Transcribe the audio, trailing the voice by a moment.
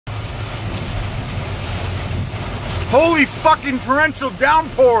Holy fucking torrential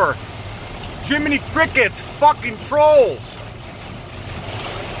downpour. Jiminy Crickets, fucking trolls.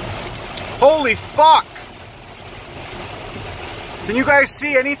 Holy fuck. Can you guys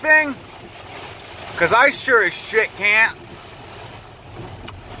see anything? Because I sure as shit can't.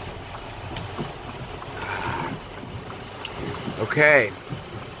 Okay.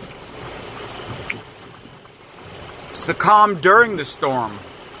 It's the calm during the storm.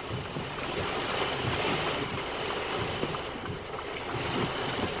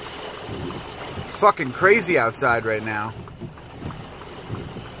 Fucking crazy outside right now.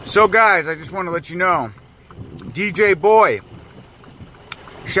 So guys, I just want to let you know, DJ Boy,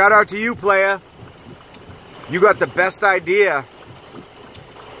 shout out to you, playa. You got the best idea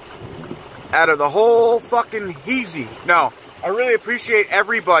out of the whole fucking heezy. No, I really appreciate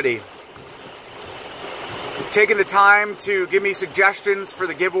everybody taking the time to give me suggestions for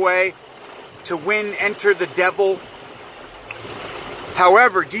the giveaway to win Enter the Devil.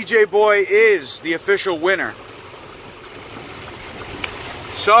 However, DJ Boy is the official winner.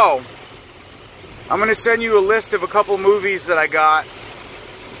 So, I'm going to send you a list of a couple movies that I got.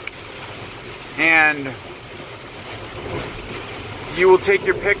 And you will take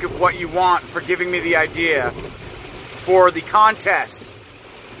your pick of what you want for giving me the idea for the contest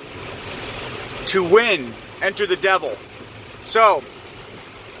to win Enter the Devil. So,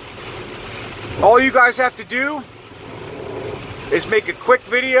 all you guys have to do is make a quick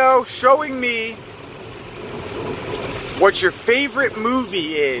video showing me what your favorite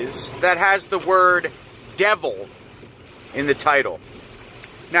movie is that has the word devil in the title.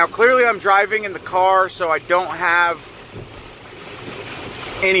 Now, clearly I'm driving in the car, so I don't have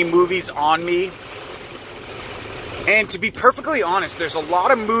any movies on me. And to be perfectly honest, there's a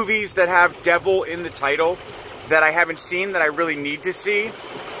lot of movies that have devil in the title that I haven't seen that I really need to see.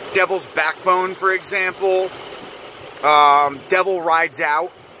 Devil's Backbone, for example. Devil Rides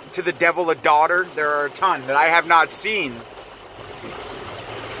Out, To the Devil a Daughter. There are a ton that I have not seen.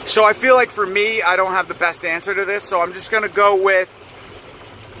 So I feel like for me, I don't have the best answer to this, so I'm just going to go with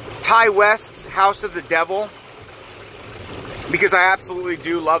Ti West's House of the Devil, because I absolutely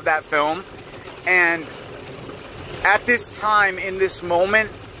do love that film. And at this time, in this moment,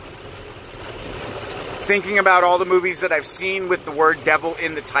 thinking about all the movies that I've seen with the word devil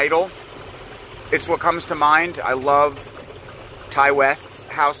in the title, it's what comes to mind. I love Ti West's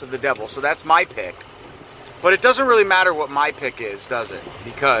House of the Devil. So that's my pick. But it doesn't really matter what my pick is, does it?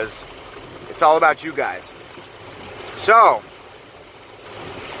 Because it's all about you guys. So,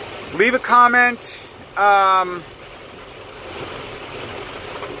 leave a comment.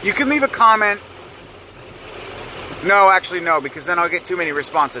 You can leave a comment. No, actually no, because then I'll get too many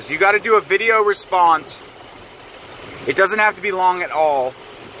responses. You got to do a video response. It doesn't have to be long at all.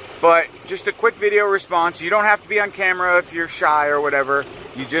 But just a quick video response. You don't have to be on camera if you're shy or whatever.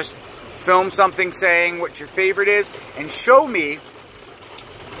 You just film something saying what your favorite is and show me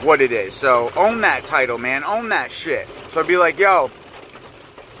what it is. So own that title, man. Own that shit. So I'd be like, yo,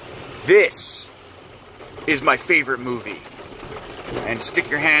 this is my favorite movie. And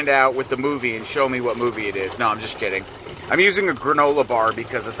stick your hand out with the movie and show me what movie it is. No, I'm just kidding. I'm using a granola bar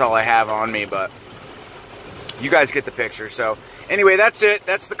because that's all I have on me, but you guys get the picture. So anyway, that's it.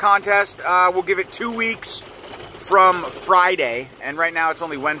 That's the contest. We'll give it 2 weeks from Friday, and right now it's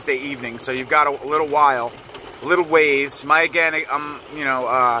only Wednesday evening, so you've got a little while, a little ways.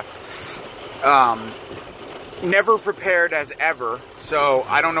 Never prepared as ever, so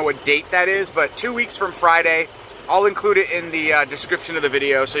I don't know what date that is, but 2 weeks from Friday. I'll include it in the description of the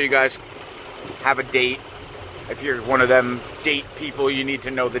video so you guys have a date. If you're one of them date people, you need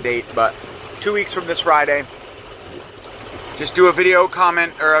to know the date, but 2 weeks from this Friday. Just do a video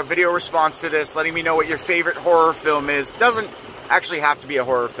comment or a video response to this, letting me know what your favorite horror film is. Doesn't actually have to be a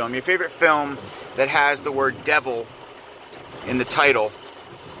horror film. Your favorite film that has the word devil in the title.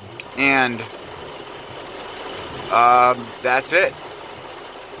 And that's it.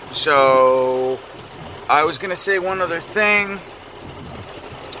 So I was going to say one other thing.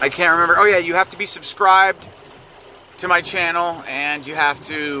 I can't remember. Oh yeah, you have to be subscribed to my channel, and you have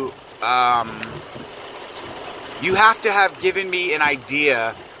to have given me an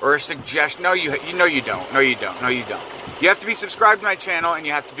idea or a suggestion. No, you don't. No, you don't. No, you don't. You have to be subscribed to my channel, and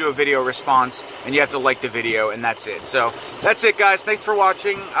you have to do a video response, and you have to like the video, and that's it. So, that's it, guys. Thanks for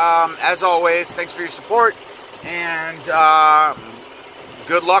watching. As always, thanks for your support, and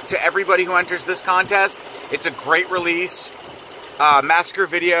good luck to everybody who enters this contest. It's a great release. Massacre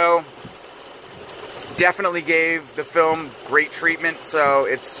Video definitely gave the film great treatment, so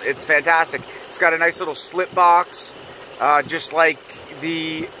it's fantastic. It's got a nice little slip box, just like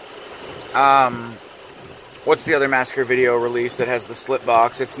the what's the other Massacre video release that has the slip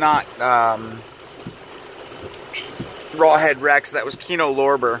box? It's not Rawhead Rex. That was Kino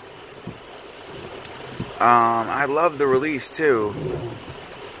Lorber. I love the release too.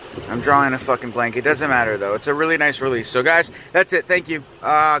 I'm drawing a fucking blank. It doesn't matter though. It's a really nice release. So guys, that's it. Thank you.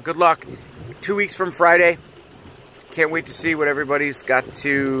 Good luck. 2 weeks from Friday. Can't wait to see what everybody's got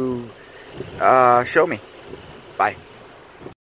to show me. Bye.